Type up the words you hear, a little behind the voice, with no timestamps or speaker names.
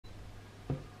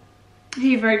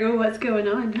Hey Virgo, what's going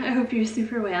on? I hope you're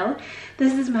super well.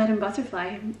 This is Madam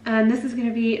Butterfly, and this is going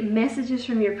to be messages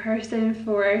from your person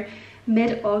for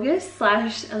mid-August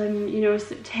slash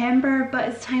September, but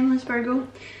it's timeless, Virgo.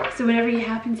 So whenever you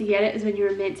happen to get it is when you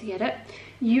were meant to get it.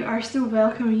 You are so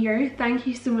welcome here. Thank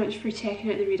you so much for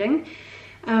checking out the reading.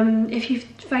 If you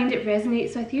find it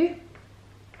resonates with you,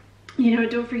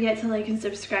 don't forget to like and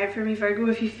subscribe for me, Virgo,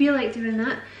 if you feel like doing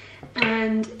that.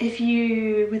 And if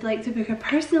you would like to book a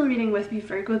personal reading with me,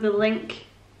 Virgo, the link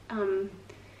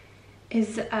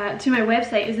is to my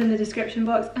website is in the description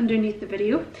box underneath the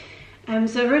video. So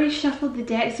I've already shuffled the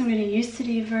decks I'm going to use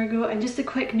today, Virgo, and just a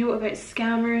quick note about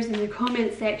scammers in the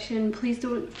comment section. Please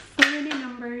don't phone any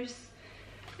numbers.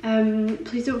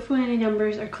 Please don't phone any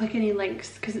numbers or click any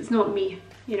links, because it's not me,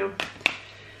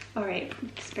 Alright,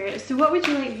 Spirit, so what would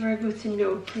you like Virgo to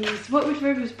know, please? What would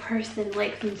Virgo's person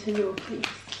like them to know, please?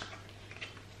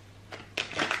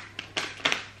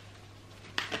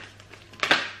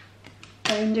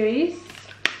 Boundaries.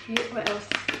 Okay, what else?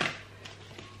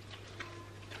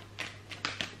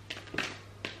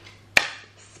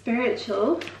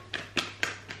 Spiritual.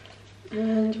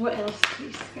 And what else,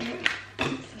 please, Spirit?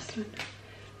 What's this one?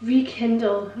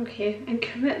 Rekindle. Okay, and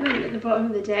commitment at the bottom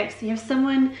of the deck. So you have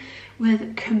someone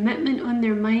with commitment on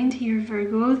their mind here,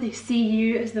 Virgo. They see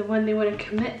you as the one they want to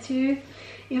commit to.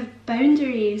 You have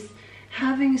boundaries.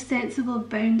 Having sensible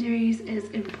boundaries is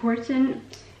important.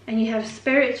 And you have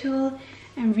spiritual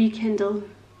and rekindle.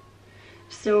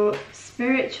 So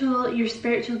your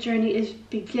spiritual journey is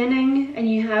beginning, and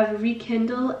you have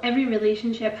rekindle. Every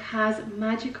relationship has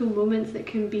magical moments that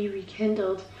can be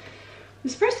rekindled.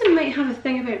 This person might have a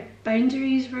thing about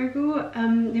boundaries, Virgo.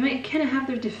 They might kind of have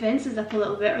their defenses up a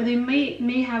little bit, or they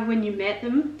may have when you met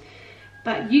them.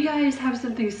 But you guys have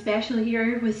something special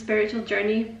here with spiritual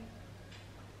journey.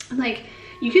 Like,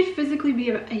 you could physically be,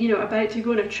 about to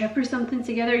go on a trip or something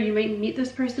together. You might meet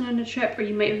this person on a trip, or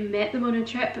you might have met them on a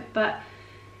trip, but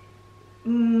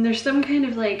there's some kind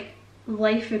of like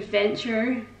life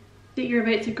adventure that you're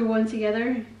about to go on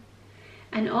together.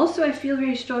 And also I feel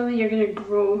very strongly you're going to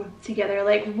grow together.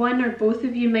 Like one or both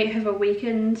of you might have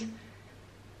awakened,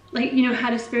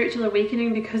 had a spiritual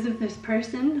awakening because of this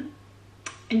person.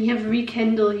 And you have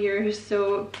rekindle here.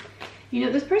 So,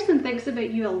 this person thinks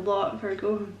about you a lot,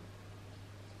 Virgo.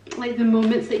 Like the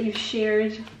moments that you've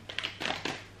shared.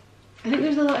 I think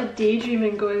there's a lot of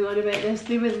daydreaming going on about this.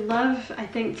 They would love, I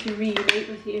think, to reunite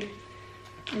with you.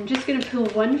 I'm just going to pull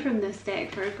one from this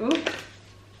deck, Virgo.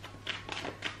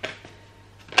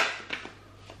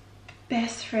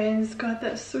 Best friends. God,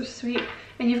 that's so sweet.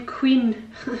 And you have queen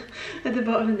at the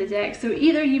bottom of the deck. So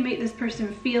either you make this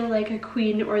person feel like a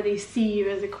queen, or they see you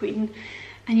as a queen.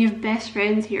 And you have best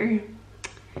friends here.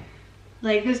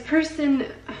 Like this person,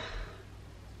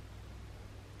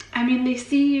 they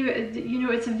see you,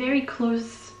 it's a very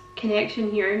close connection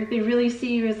here. They really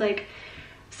see you as like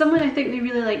someone I think they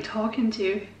really like talking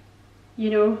to, maybe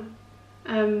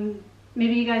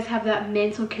you guys have that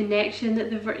mental connection that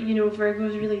the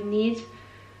Virgos really need.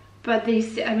 But I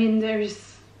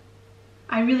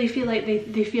really feel like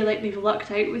they feel like they've lucked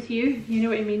out with you. You know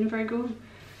what I mean, Virgo?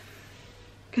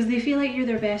 Because they feel like you're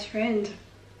their best friend,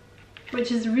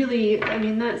 which is really, I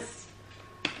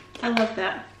love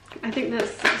that. I think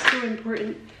that's so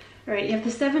important. All right, you have the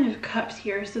Seven of Cups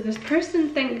here. So this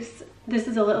person thinks this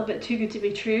is a little bit too good to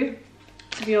be true,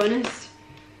 to be honest.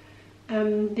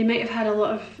 They might have had a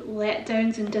lot of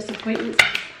letdowns and disappointments in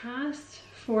the past.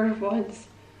 Four of Wands.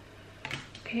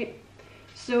 Okay,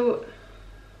 so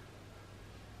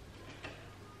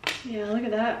yeah, look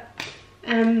at that.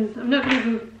 I'm not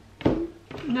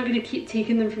going to keep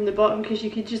taking them from the bottom because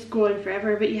you could just go on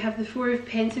forever, but you have the Four of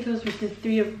Pentacles with the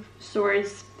Three of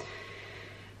Swords.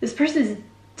 This person has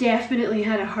definitely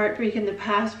had a heartbreak in the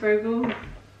past, Virgo.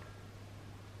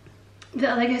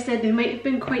 That, like I said, they might have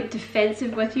been quite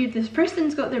defensive with you. This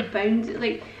person's got their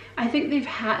boundaries. I think they've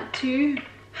had to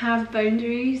have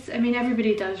boundaries.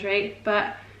 Everybody does, right?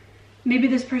 But maybe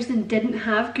this person didn't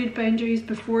have good boundaries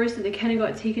before, so they kind of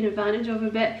got taken advantage of a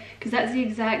bit, because that's the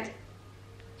exact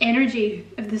energy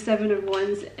of the Seven of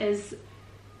Wands is,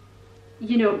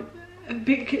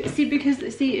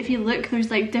 because if you look,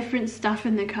 there's like different stuff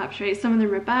in the cups, right? Some of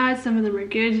them are bad, some of them are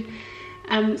good.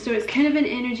 So it's kind of an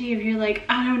energy of you're like,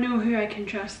 I don't know who I can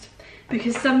trust,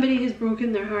 because somebody has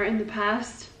broken their heart in the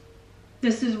past.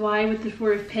 This is why with the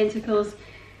Four of Pentacles,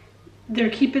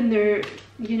 they're keeping their,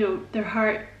 their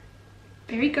heart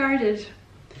very guarded.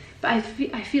 But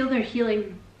I feel they're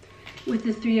healing with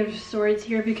the Three of Swords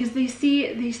here, because they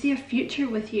see a future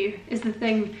with you is the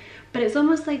thing. But it's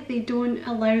almost like they don't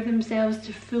allow themselves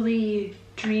to fully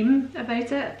dream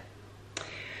about it.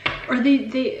 or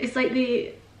it's like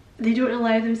they don't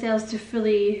allow themselves to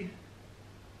fully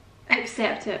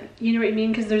accept it, you know what I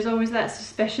mean? Because there's always that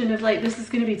suspicion of like, this is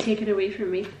going to be taken away from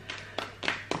me.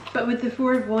 But with the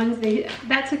Four of Wands,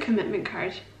 that's a commitment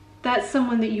card. That's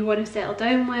someone that you want to settle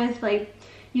down with. Like,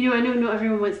 you know, I know not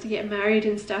everyone wants to get married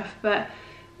and stuff, but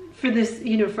for this,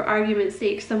 you know, for argument's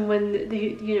sake, someone that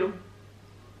they, you know,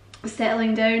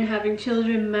 settling down, having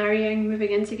children, marrying,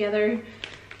 moving in together,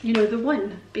 you know, the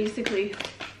one, basically.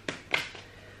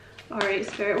 Alright,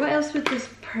 Spirit, what else would this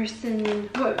person,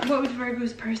 what would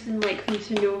Virgo's person like them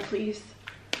to know, please?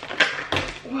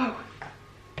 Wow.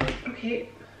 Okay.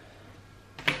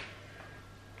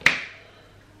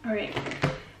 Alright.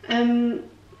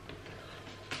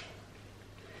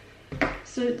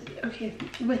 So, okay,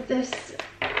 with this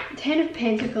Ten of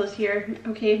Pentacles here,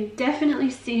 okay, definitely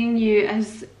seeing you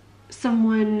as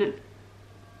someone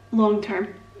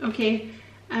long-term, okay?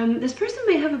 This person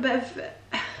might have a bit of...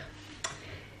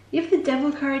 You have the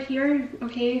Devil card here,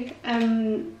 okay,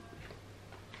 and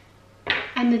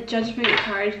the Judgment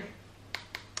card.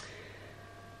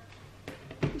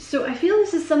 So I feel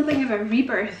this is something of a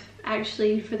rebirth,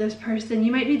 actually, for this person.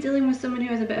 You might be dealing with someone who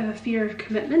has a bit of a fear of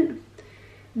commitment.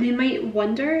 They might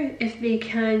wonder if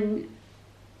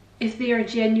they are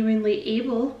genuinely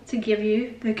able to give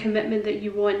you the commitment that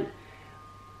you want.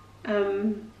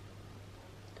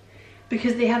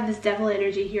 Because they have this Devil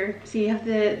energy here. So you have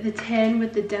the 10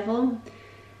 with the Devil.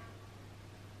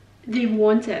 They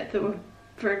want it though,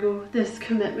 Virgo, this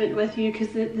commitment with you, because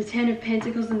the 10 of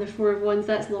Pentacles and the 4 of Wands,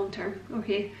 that's long term,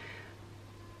 okay?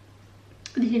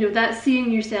 You know, that's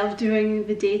seeing yourself doing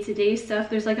the day-to-day stuff.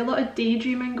 There's like a lot of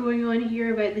daydreaming going on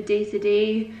here about the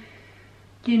day-to-day,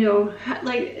 you know,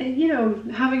 like, you know,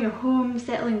 having a home,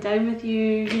 settling down with you,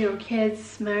 you know,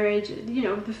 kids, marriage, you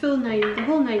know, the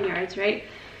whole 9 yards, right?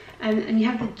 And you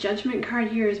have the Judgment card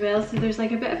here as well, so there's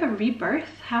like a bit of a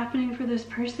rebirth happening for this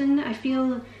person. I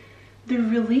feel they're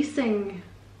releasing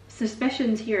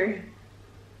suspicions here.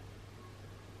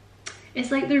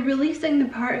 It's like they're releasing the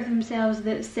part of themselves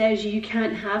that says you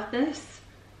can't have this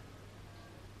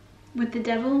with the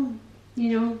Devil,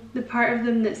 you know, the part of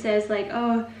them that says like,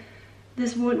 oh,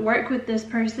 this won't work with this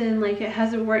person, like it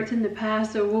hasn't worked in the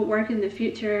past, so it won't work in the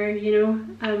future, you know.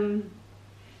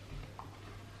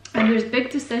 And there's big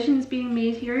decisions being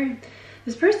made here.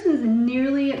 This person is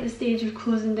nearly at the stage of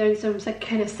closing down some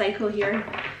kind of cycle here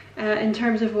in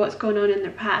terms of what's going on in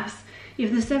their past. You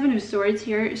have the Seven of Swords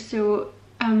here, so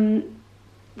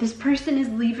this person is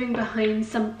leaving behind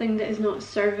something that is not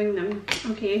serving them,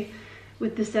 okay,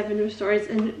 with the Seven of Swords.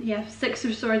 And yeah, Six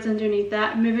of Swords underneath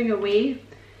that, moving away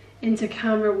into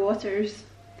calmer waters.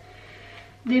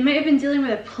 They might have been dealing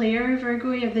with a player,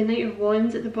 Virgo. You have the Knight of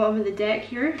Wands at the bottom of the deck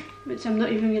here, which I'm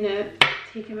not even going to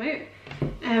take him out.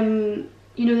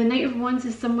 You know, the Knight of Wands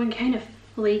is someone kind of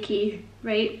flaky,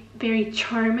 right? Very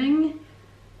charming,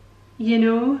 you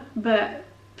know, but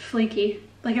flaky,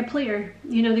 like a player.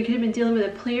 You know, they could have been dealing with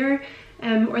a player,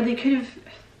 or they could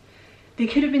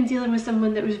have been dealing with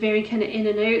someone that was very kind of in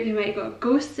and out. They might have got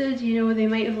ghosted, you know, they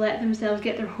might have let themselves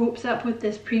get their hopes up with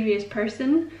this previous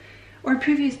person. Or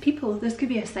previous people. This could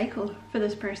be a cycle for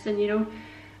this person, you know.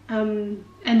 And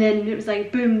then it was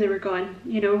like, boom, they were gone,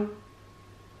 you know.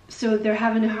 So they're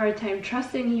having a hard time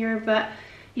trusting here. But,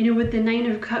 you know, with the Nine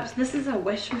of Cups, this is a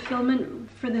wish fulfillment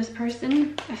for this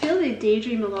person. I feel they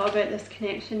daydream a lot about this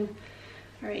connection.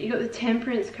 Alright, you got the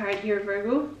Temperance card here,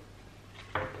 Virgo.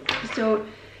 So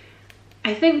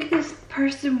I think this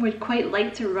person would quite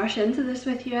like to rush into this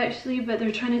with you, actually. But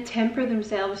they're trying to temper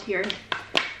themselves here.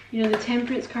 You know, the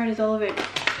Temperance card is all about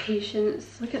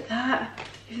patience. Look at that.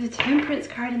 If the Temperance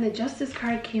card and the Justice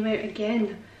card came out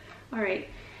again. Alright,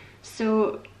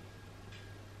 so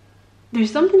there's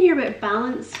something here about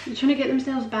balance. They're trying to get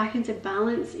themselves back into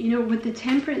balance. You know, with the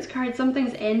Temperance card,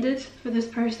 something's ended for this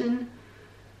person.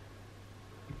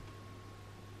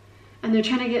 And they're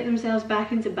trying to get themselves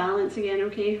back into balance again,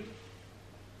 okay?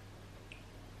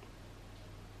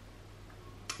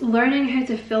 Learning how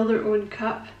to fill their own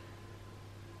cup.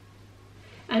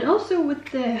 And also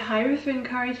with the Hierophant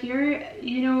card here,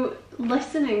 you know,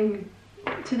 listening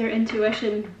to their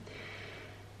intuition.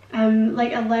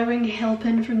 Like allowing help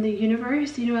in from the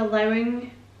universe, you know,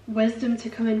 allowing wisdom to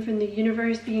come in from the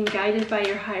universe, being guided by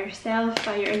your higher self,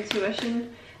 by your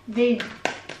intuition. They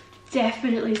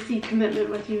definitely see commitment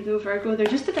with you though, Virgo. They're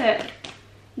just a bit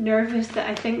nervous that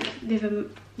I think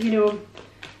they've, you know,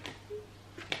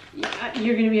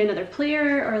 you're going to be another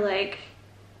player, or like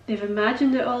they've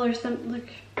imagined it all or something. Look,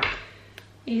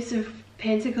 Ace of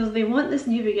Pentacles, they want this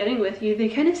new beginning with you. They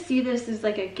kind of see this as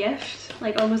like a gift,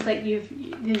 like almost like the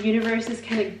universe has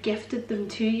kind of gifted them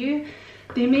to you.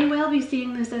 They may well be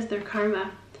seeing this as their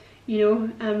karma, you know,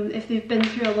 if they've been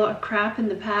through a lot of crap in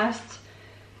the past.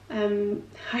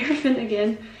 Hierophant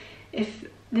again, if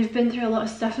they've been through a lot of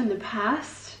stuff in the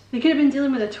past, they could have been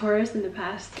dealing with a Taurus in the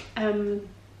past,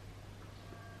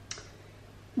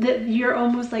 that you're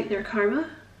almost like their karma,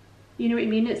 you know what I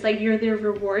mean? It's like you're their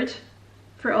reward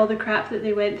for all the crap that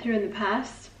they went through in the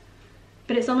past,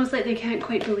 but it's almost like they can't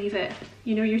quite believe it,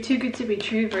 you know, you're too good to be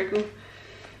true, Virgo.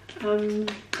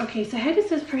 Okay, so how does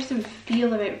this person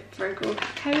feel about Virgo?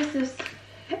 How is this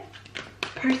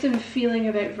person feeling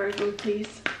about Virgo,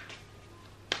 please?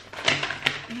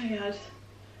 Oh my god.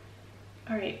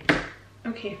 Alright,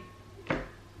 okay.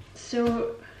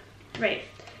 So, right.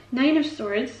 9 of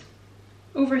Swords.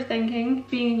 Overthinking,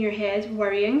 being in your head,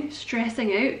 worrying,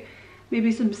 stressing out.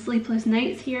 Maybe some sleepless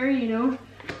nights here, you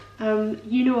know.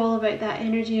 You know all about that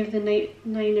energy of the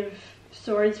 9 of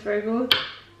Swords, Virgo.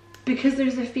 Because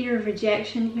there's a fear of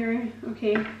rejection here,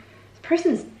 okay? This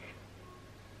person's...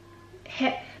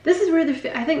 This is where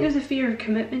I think there's a fear of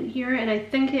commitment here, and I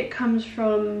think it comes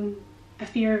from a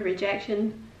fear of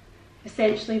rejection,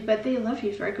 essentially, but they love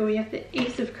you, Virgo. You have the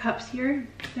Ace of Cups here.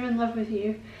 They're in love with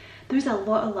you. There's a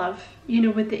lot of love, you know,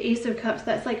 with the Ace of Cups.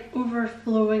 That's like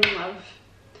overflowing love.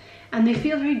 And they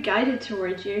feel very guided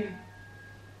towards you,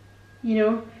 you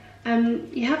know.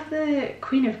 You have the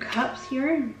Queen of Cups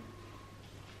here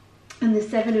and the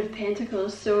 7 of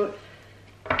Pentacles, so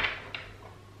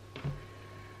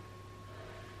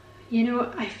you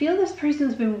know, I feel this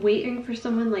person's been waiting for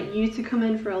someone like you to come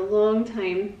in for a long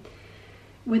time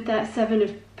with that 7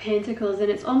 of Pentacles, and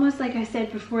it's almost like I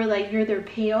said before, like you're their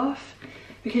payoff,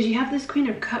 because you have this Queen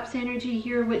of Cups energy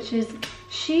here, which is,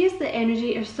 she is the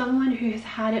energy of someone who has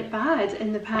had it bad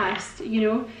in the past, you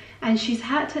know, and she's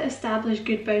had to establish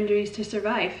good boundaries to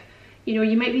survive. You know,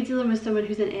 you might be dealing with someone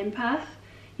who's an empath.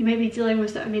 You might be dealing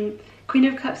with, I mean, Queen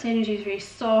of Cups energy is very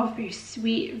soft, very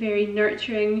sweet, very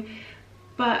nurturing,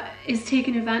 but is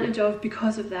taken advantage of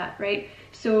because of that, right?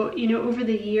 So, you know, over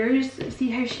the years, see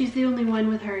how she's the only one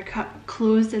with her cup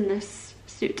closed in this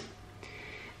suit.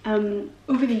 Over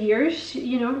the years,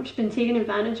 you know, she's been taken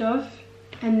advantage of,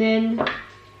 and then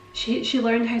she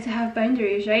learned how to have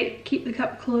boundaries, right? Keep the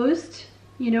cup closed,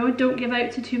 you know, don't give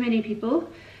out to too many people,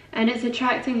 and it's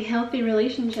attracting healthy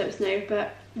relationships now.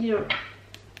 But, you know,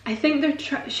 I think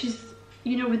she's,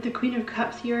 you know, with the Queen of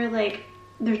Cups here, like,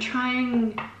 they're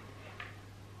trying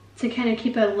to kind of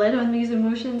keep a lid on these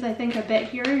emotions, I think, a bit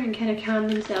here, and kind of calm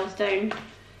themselves down.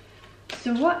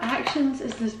 So what actions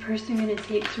is this person going to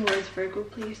take towards Virgo,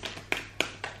 please?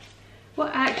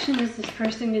 What action is this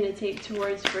person going to take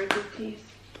towards Virgo, please?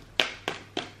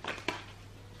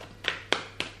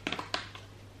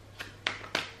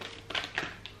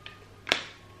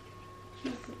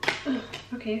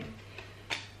 Okay.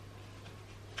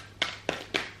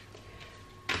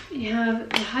 You have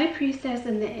the High Priestess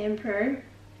and the Emperor.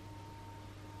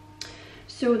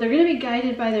 So they're going to be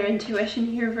guided by their intuition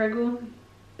here, Virgo.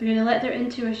 They're going to let their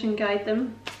intuition guide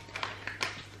them.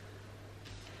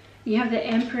 You have the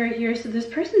Emperor here, so this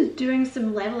person is doing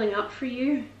some leveling up for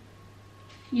you.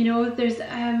 You know, there's,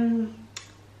 I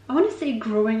want to say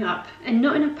growing up, and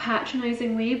not in a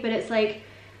patronizing way, but it's like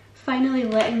finally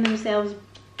letting themselves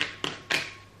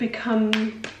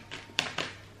become,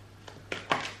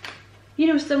 you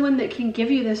know, someone that can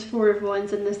give you this 4 of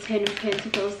Wands and this 10 of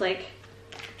Pentacles, like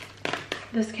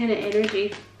this kind of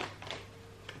energy.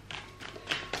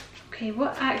 Okay,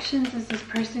 what actions is this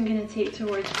person going to take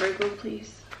towards Virgo,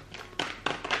 please?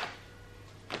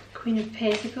 Queen of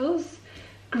Pentacles.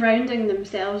 Grounding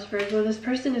themselves, Virgo. This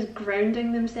person is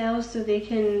grounding themselves so they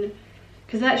can,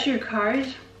 because that's your card.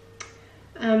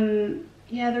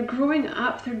 Yeah, they're growing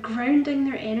up, they're grounding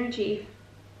their energy.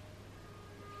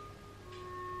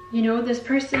 You know, this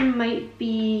person might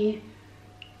be,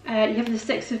 you have the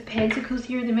 6 of Pentacles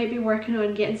here, they might be working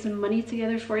on getting some money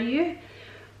together for you.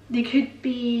 They could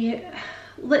be,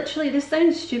 literally, this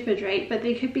sounds stupid, right? But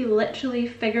they could be literally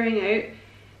figuring out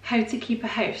how to keep a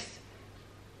house,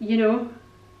 you know?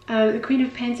 The Queen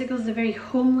of Pentacles is a very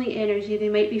homely energy. They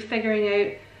might be figuring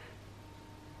out,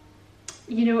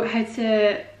 you know, how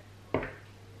to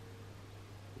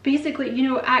basically, you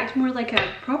know, act more like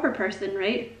a proper person,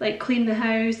 right? Like clean the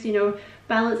house, you know,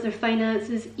 balance their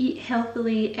finances, eat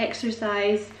healthily,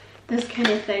 exercise, this kind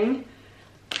of thing.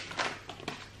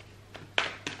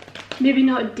 Maybe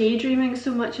not daydreaming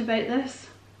so much about this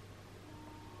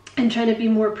and trying to be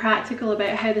more practical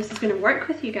about how this is going to work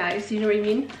with you guys, you know what I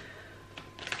mean?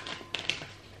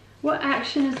 What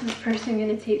action is this person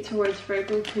going to take towards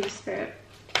Virgo, please, Spirit?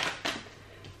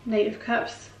 Knight of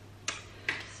Cups.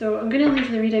 So I'm going to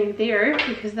leave the reading there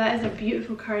because that is a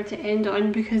beautiful card to end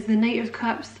on, because the Knight of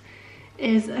Cups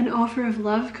is an offer of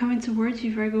love coming towards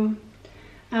you, Virgo.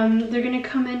 They're going to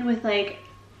come in with, like,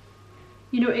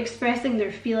 you know, expressing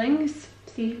their feelings.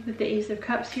 See, with the Ace of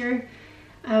Cups here.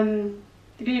 They're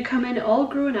going to come in all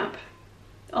grown up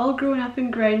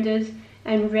and grounded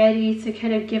and ready to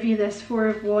kind of give you this Four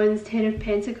of Wands, Ten of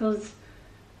Pentacles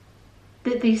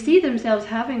that they see themselves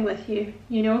having with you,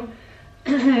 you know.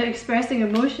 Expressing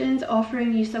emotions,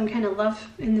 offering you some kind of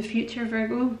love in the future,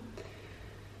 Virgo.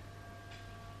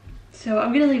 So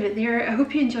I'm going to leave it there. I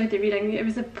hope you enjoyed the reading. It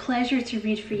was a pleasure to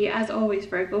read for you, as always,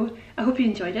 Virgo. I hope you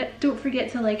enjoyed it. Don't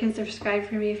forget to like and subscribe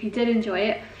for me if you did enjoy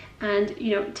it. And,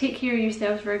 you know, take care of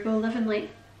yourselves, Virgo. Live in light.